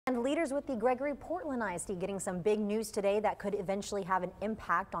And leaders with the Gregory Portland ISD getting some big news today that could eventually have an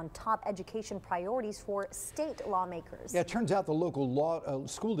impact on top education priorities for state lawmakers. Yeah, it turns out the local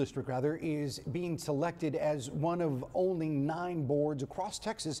school district is being selected as one of only 9 boards across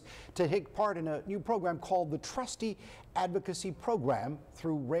Texas to take part in a new program called the Trustee Advocacy Program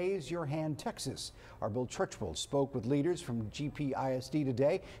through Raise Your Hand Texas. Our Bill Churchwell spoke with leaders from GPISD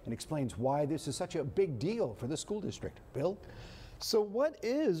today and explains why this is such a big deal for the school district. Bill? So what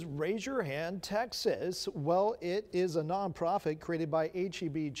is Raise Your Hand Texas? Well, it is a nonprofit created by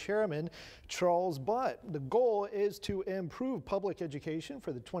HEB Chairman Charles Butt. The goal is to improve public education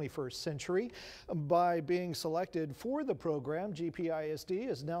for the 21st century. By being selected for the program, GPISD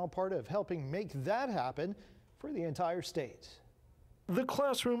is now part of helping make that happen for the entire state. The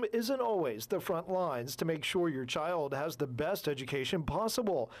classroom isn't always the front lines to make sure your child has the best education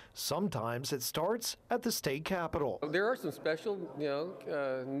possible. Sometimes it starts at the state capitol. There are some special,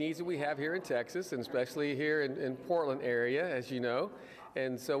 needs that we have here in Texas, and especially here in Portland area, as you know.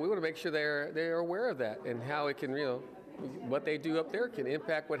 And so we want to make sure they're aware of that and how it can, what they do up there can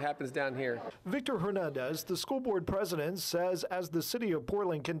impact what happens down here. Victor Hernandez, the school board president, says as the city of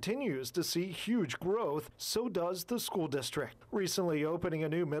Portland continues to see huge growth, so does the school district. Recently opening a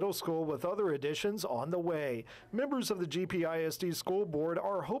new middle school with other additions on the way. Members of the GPISD school board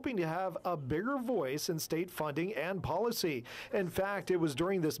are hoping to have a bigger voice in state funding and policy. In fact, it was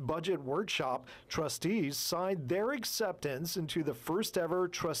during this budget workshop, trustees signed their acceptance into the first ever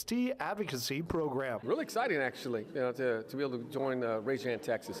trustee advocacy program. Really exciting, actually, to be able to join Raise Your Hand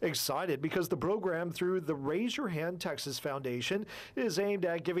Texas. Excited because the program through the Raise Your Hand Texas Foundation is aimed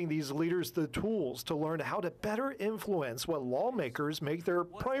at giving these leaders the tools to learn how to better influence what lawmakers make their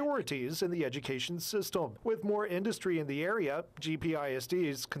priorities in the education system. With more industry in the area, GPISD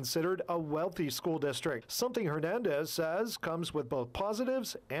is considered a wealthy school district, something Hernandez says comes with both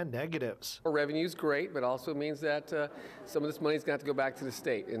positives and negatives. Our revenue is great, but also means that some of this money is going to have to go back to the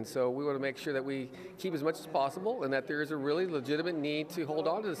state. And so we want to make sure that we keep as much as possible and that there is a really legitimate need to hold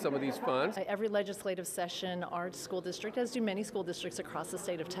on to some of these funds. Every legislative session, our school district, as do many school districts across the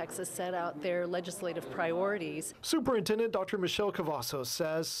state of Texas, set out their legislative priorities. Superintendent Dr. Michelle Cavazos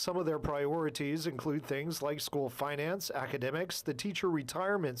says some of their priorities include things like school finance, academics, the teacher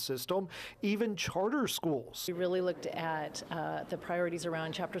retirement system, even charter schools. We really looked at the priorities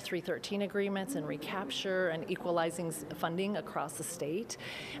around Chapter 313 agreements and recapture and equalizing funding across the state.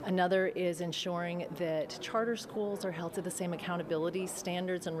 Another is ensuring that charter schools are held to the same accountability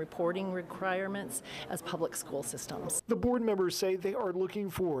standards and reporting requirements as public school systems. The board members say they are looking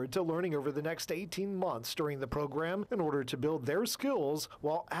forward to learning over the next 18 months during the program in order to build their skills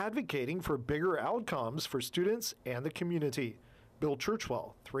while advocating for bigger outcomes for students and the community. Bill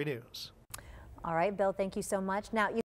Churchwell, 3 News. All right, Bill, thank you so much. Now,